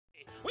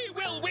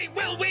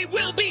we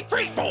will be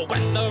free. For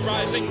when the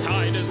rising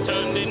tide is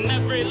turned in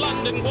every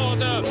London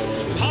quarter,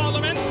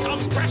 Parliament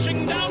comes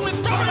crashing down with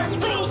Robert's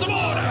Rules of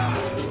Order.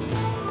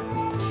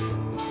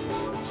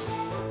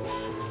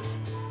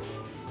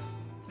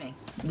 It's me.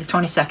 The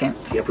 22nd.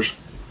 Yep.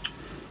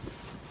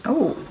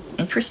 Oh,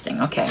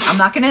 interesting. Okay, I'm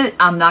not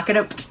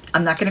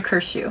gonna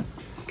curse you.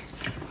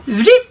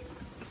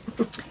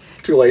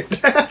 Too late.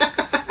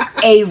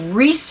 A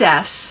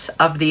recess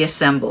of the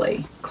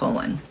assembly,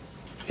 colon.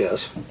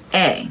 Yes.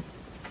 A,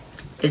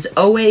 is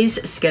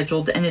always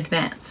scheduled in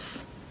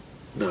advance.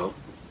 No.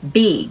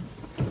 B,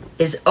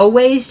 is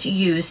always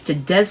used to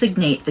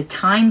designate the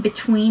time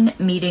between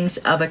meetings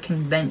of a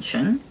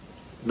convention.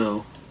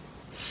 No.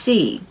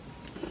 C,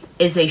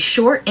 is a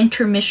short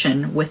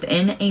intermission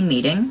within a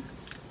meeting.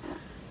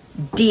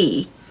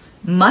 D,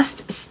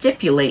 must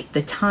stipulate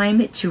the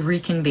time to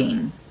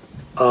reconvene.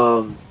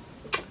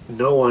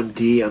 No on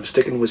D. I'm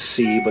sticking with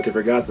C, but they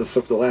forgot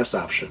the last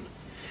option.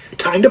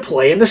 Time to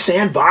play in the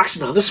sandbox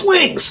and on the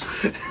swings.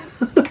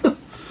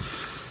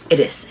 It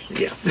is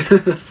C. Yeah.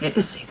 It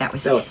is C. That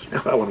was easy.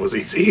 That one was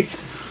easy.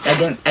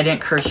 I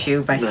didn't curse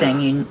you by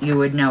saying you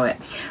would know it.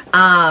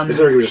 I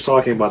thought you were just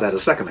talking about that a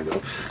second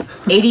ago.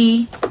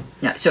 80.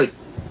 No. So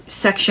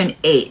section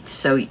 8.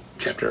 So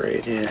Chapter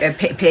 8. Yeah.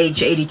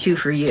 Page 82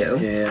 for you.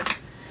 Yeah.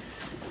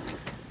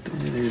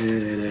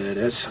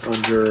 That's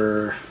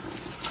under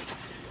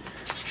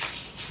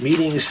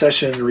meetings and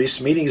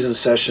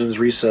sessions,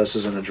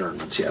 recesses, and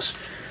adjournments. Yes.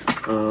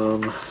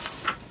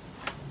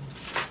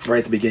 Right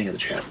at the beginning of the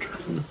chapter.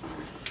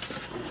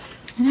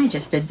 And I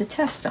just did the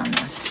test on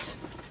this.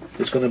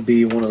 It's going to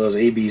be one of those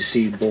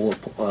ABC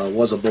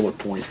was a bullet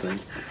point thing.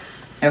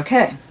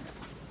 Okay.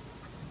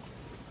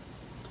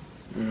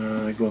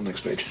 Go to the next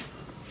page.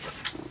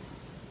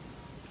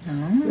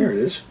 Oh. There it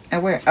is.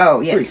 Where? Oh,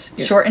 yes. 3.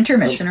 Yeah. Short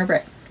intermission or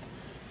break.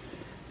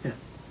 Yeah.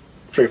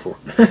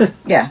 Straightforward.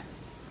 Yeah.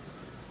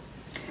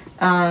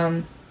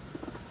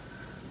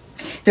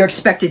 They're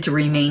expected to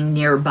remain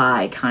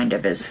nearby, kind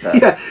of, is the...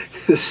 Yeah.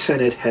 The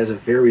Senate has a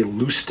very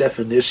loose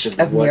definition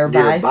of what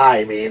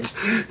nearby means.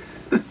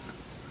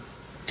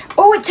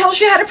 Oh, it tells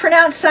you how to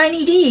pronounce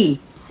sine D.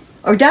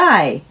 Or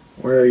die.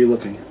 Where are you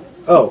looking?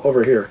 Oh,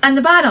 over here. On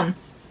the bottom.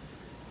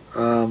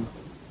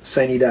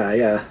 Sine die,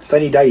 yeah.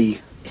 Sine die.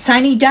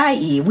 Sine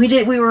die.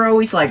 We were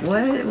always like,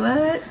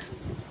 what?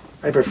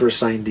 I prefer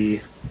sine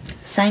D.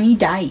 Sine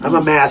die. I'm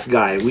a math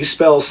guy. We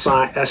spell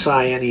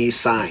S-I-N-E,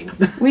 sign.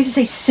 We used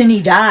to say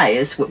sine die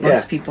is what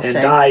most people and say.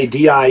 And die,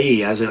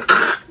 D-I-E, as in...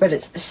 But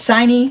it's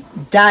sine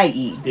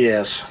die.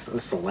 Yes,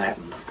 that's the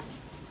Latin.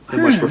 I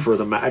much prefer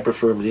I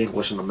prefer the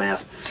English and the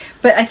math.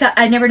 But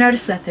I never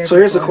noticed that there. So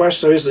here's the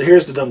question.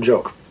 Here's the dumb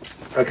joke.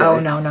 Okay. Oh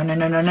no.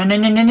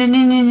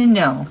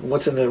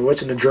 What's in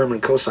the German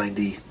cosine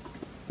D?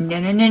 No.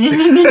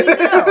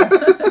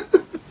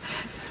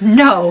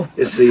 No.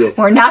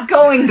 We're not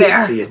going there.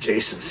 It's the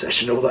adjacent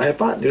session of the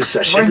hypotenuse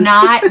session. We're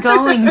not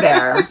going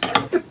there.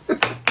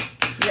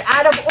 You're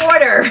out of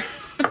order.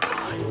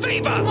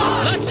 Favor!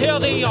 Let's hear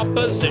the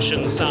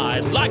opposition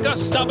side. Like a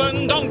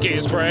stubborn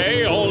donkey's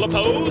bray. All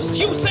opposed?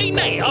 You say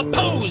nay.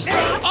 Opposed!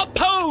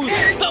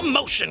 Opposed! The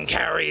motion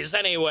carries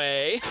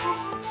anyway.